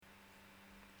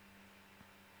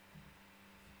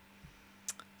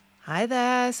Hi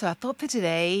there. So our thought for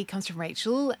today comes from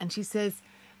Rachel, and she says,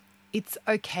 it's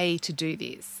okay to do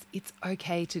this. It's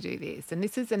okay to do this. And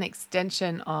this is an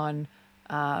extension on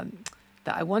that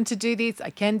I want to do this. I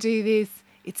can do this.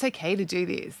 It's okay to do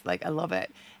this. Like, I love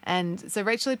it. And so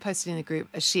Rachel had posted in the group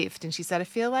a shift, and she said, I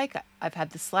feel like I've had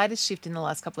the slightest shift in the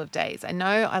last couple of days. I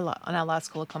know on our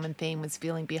last call, a common theme was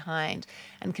feeling behind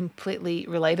and completely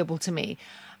relatable to me.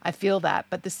 I feel that.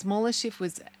 But the smaller shift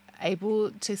was able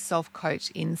to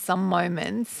self-coach in some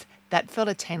moments that felt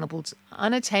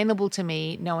unattainable to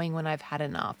me, knowing when I've had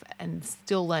enough and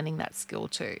still learning that skill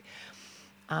too.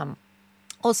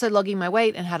 Also logging my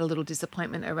weight and had a little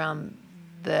disappointment around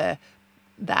the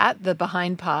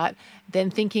behind part, then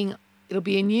thinking it'll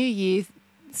be a new year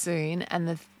soon, and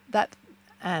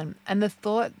the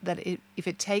thought that if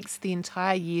it takes the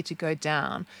entire year to go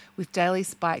down with daily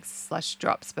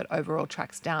spikes/drops, but overall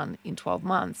tracks down in 12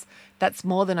 months, that's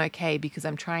more than okay because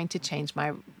I'm trying to change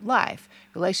my life,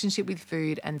 relationship with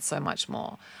food, and so much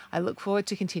more. I look forward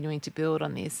to continuing to build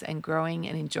on this and growing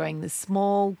and enjoying this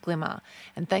small glimmer.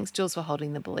 And thanks, Jules, for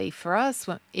holding the belief for us,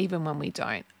 even when we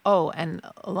don't. Oh, and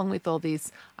along with all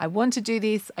this, I want to do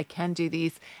this, I can do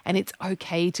this, and it's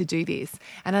okay to do this.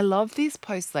 And I love this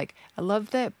post. Like, I love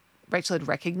that Rachel had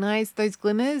recognized those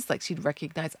glimmers. Like, she'd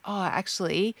recognize, oh,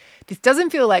 actually, this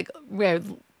doesn't feel like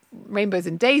rainbows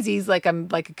and daisies, like I'm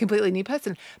like a completely new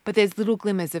person, but there's little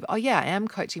glimmers of, oh yeah, I am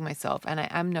coaching myself and I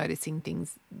am noticing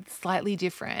things slightly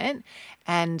different.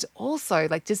 And also,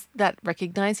 like, just that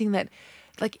recognizing that,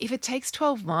 like, if it takes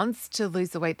 12 months to lose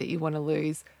the weight that you want to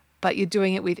lose, but you're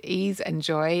doing it with ease and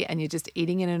joy and you're just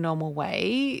eating in a normal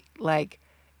way, like,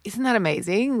 isn't that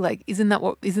amazing? Like, isn't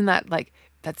that like,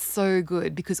 that's so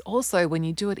good? Because also when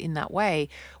you do it in that way,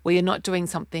 where you're not doing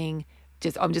something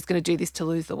just, I'm just going to do this to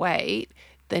lose the weight,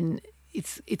 then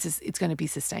it's going to be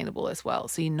sustainable as well.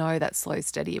 So you know that slow,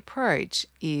 steady approach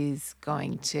is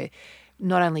going to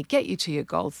not only get you to your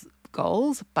goals,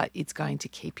 but it's going to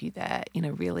keep you there in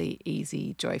a really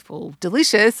easy, joyful,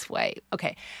 delicious way.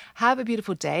 Okay, have a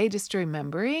beautiful day. Just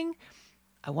remembering,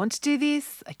 I want to do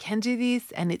this, I can do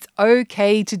this, and it's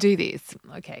okay to do this.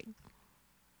 Okay,